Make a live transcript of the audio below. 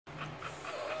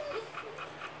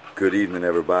Good evening,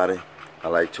 everybody. I'd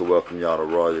like to welcome y'all to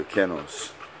Royal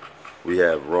Kennels. We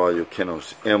have Royal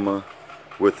Kennels Emma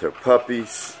with her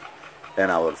puppies,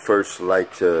 and I would first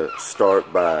like to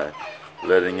start by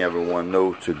letting everyone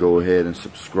know to go ahead and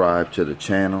subscribe to the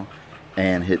channel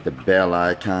and hit the bell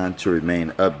icon to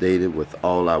remain updated with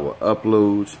all our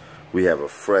uploads. We have a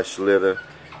fresh litter,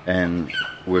 and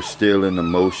we're still in the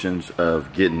motions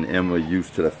of getting Emma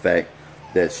used to the fact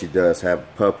that she does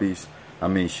have puppies. I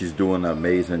mean, she's doing an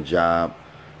amazing job,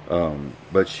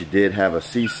 but she did have a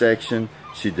C-section.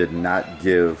 She did not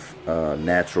give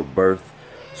natural birth,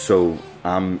 so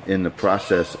I'm in the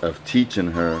process of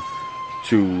teaching her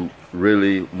to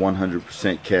really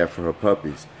 100% care for her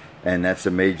puppies, and that's a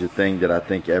major thing that I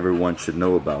think everyone should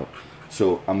know about.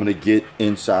 So I'm gonna get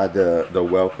inside the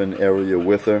whelping area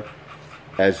with her.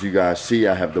 As you guys see,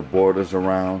 I have the borders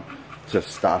around to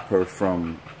stop her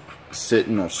from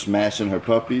sitting or smashing her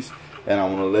puppies, and I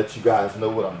want to let you guys know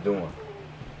what I'm doing.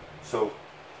 So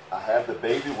I have the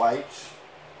baby wipes.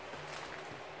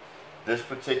 This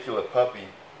particular puppy,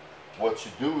 what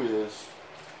you do is,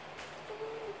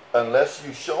 unless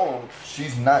you show them,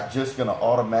 she's not just going to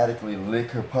automatically lick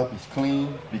her puppies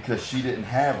clean because she didn't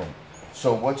have them.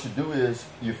 So what you do is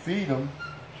you feed them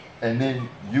and then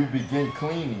you begin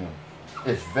cleaning them.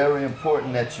 It's very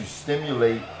important that you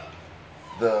stimulate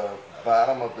the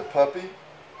bottom of the puppy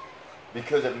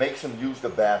because it makes them use the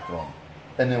bathroom.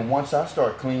 And then once I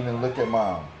start cleaning, look at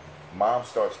mom. Mom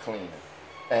starts cleaning.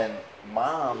 And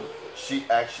mom, she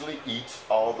actually eats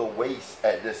all the waste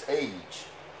at this age.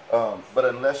 But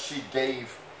unless she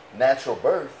gave natural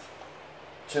birth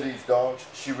to these dogs,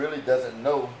 she really doesn't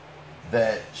know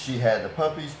that she had the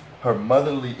puppies. Her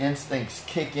motherly instincts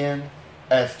kick in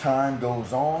as time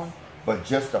goes on, but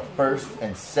just the first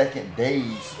and second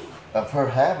days of her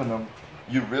having them,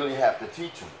 you really have to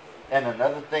teach them. And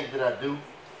another thing that I do,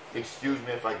 excuse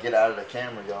me if I get out of the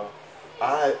camera, y'all,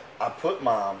 I put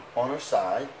mom on her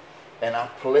side and I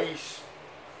place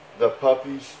the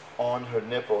puppies on her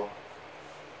nipple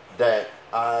that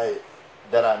I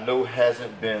know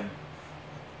hasn't been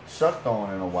sucked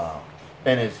on in a while.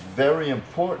 And it's very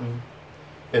important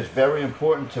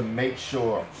to make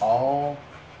sure all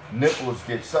nipples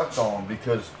get sucked on,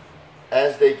 because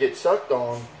as they get sucked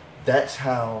on, that's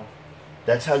how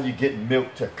you get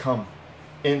milk to come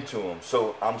into them.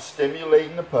 So I'm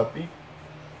stimulating the puppy.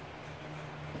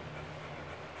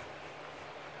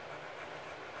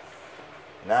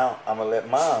 Now I'm gonna let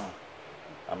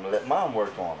mom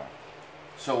work on her.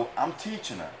 So I'm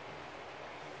teaching her,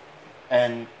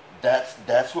 and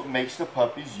that's what makes the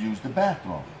puppies use the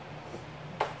bathroom.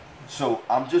 So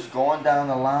I'm just going down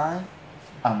the line.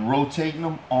 I'm rotating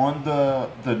them on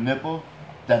the nipple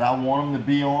that I want them to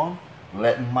be on,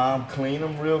 letting mom clean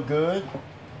them real good.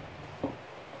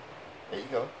 There you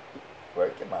go.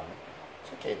 Work it, mommy.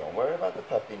 It's okay. Don't worry about the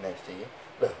puppy next to you.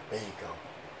 Look, there you go.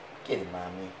 Get it,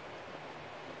 mommy.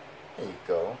 There you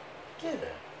go. Get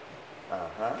her.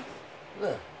 Uh-huh.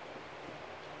 Look.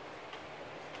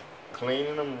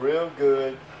 Cleaning them real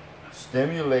good,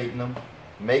 stimulating them,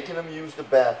 making them use the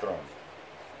bathroom.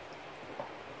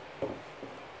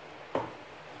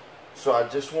 So I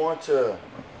just want to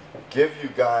give you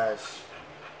guys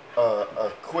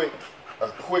a quick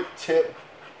tip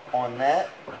on that,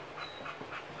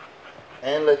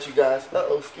 and let you guys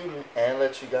and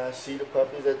let you guys see the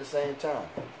puppies at the same time.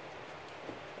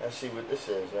 Let's see what this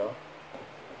is, y'all.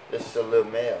 This is a little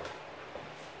male.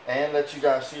 And let you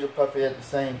guys see the puppy at the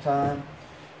same time.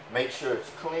 Make sure it's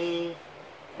clean.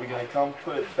 We're gonna come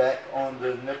put it back on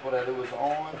the nipple that it was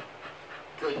on.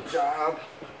 Good job.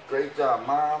 Great job,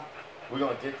 mom. We're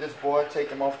going to get this boy, take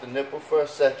him off the nipple for a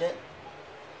second,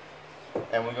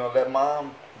 and we're going to let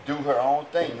mom do her own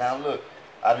thing. Now look,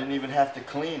 I didn't even have to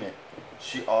clean it.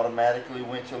 She automatically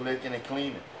went to licking and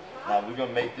cleaning. Now we're going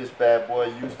to make this bad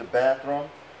boy use the bathroom.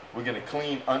 We're going to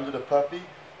clean under the puppy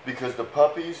because the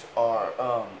puppies are,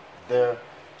 they're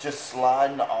just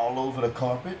sliding all over the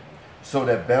carpet, so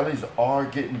their bellies are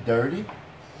getting dirty.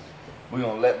 We're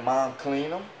going to let mom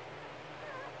clean them.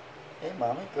 Hey,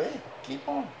 mommy, go ahead. Keep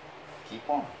on. Keep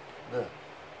on. Look.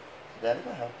 Daddy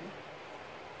gonna help you.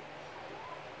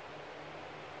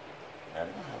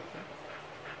 Daddy gonna help you.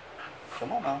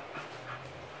 Come on now.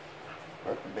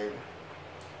 Working, baby.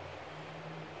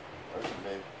 Working,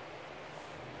 baby.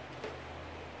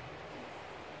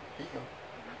 Here you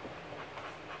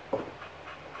go.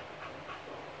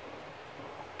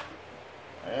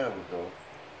 There we go.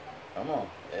 Come on.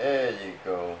 There you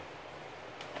go.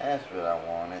 That's what I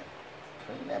wanted.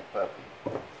 Clean that puppy.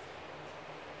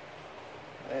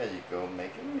 There you go,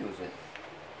 making music.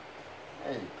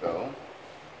 There you go.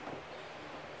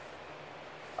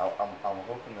 I'm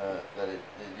hoping that it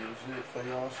uses it for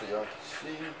y'all so y'all can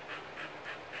see.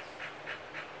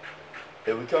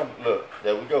 Here we come. Look,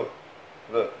 there we go.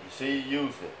 Look, you see, you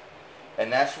used it.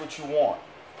 And that's what you want.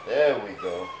 There we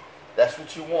go. That's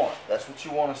what you want. That's what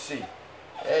you want to see.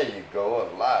 There you go.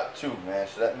 A lot too, man.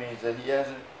 So that means that he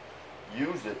hasn't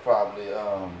used it probably in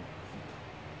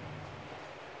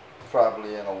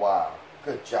a while.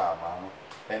 Good job, mama.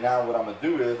 And now what I'm going to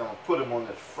do is I'm going to put him on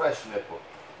this fresh nipple.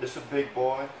 This is a big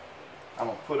boy. I'm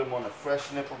going to put him on the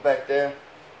fresh nipple back there.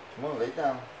 Come on, lay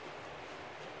down.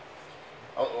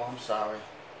 Uh-oh, I'm sorry.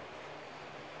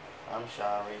 I'm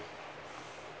sorry.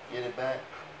 Get it back.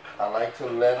 I like to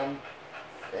let them,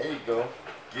 there you go,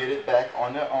 get it back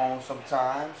on their own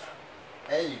sometimes.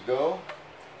 There you go.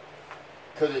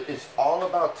 Because it's all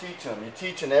about teaching them. You're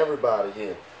teaching everybody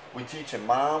here. We teaching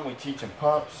mom, we teaching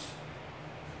pups.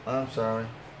 I'm sorry.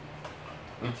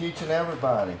 We teaching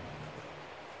everybody.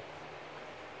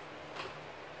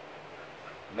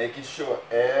 Making sure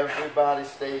everybody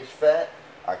stays fat.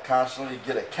 I constantly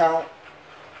get a count.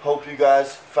 Hope you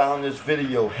guys found this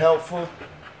video helpful.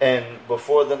 And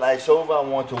before the night's over, I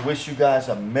want to wish you guys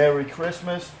a Merry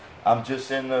Christmas. I'm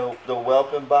just in the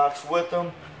whelping box with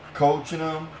them, coaching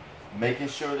them, making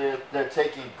sure that they're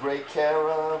taken great care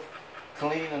of,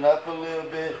 cleaning up a little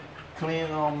bit,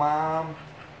 cleaning on mom,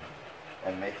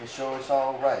 and making sure it's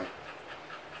all right.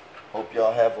 Hope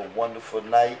y'all have a wonderful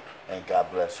night, and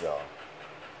God bless y'all.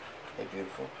 Hey,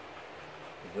 beautiful.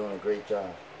 You're doing a great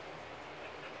job.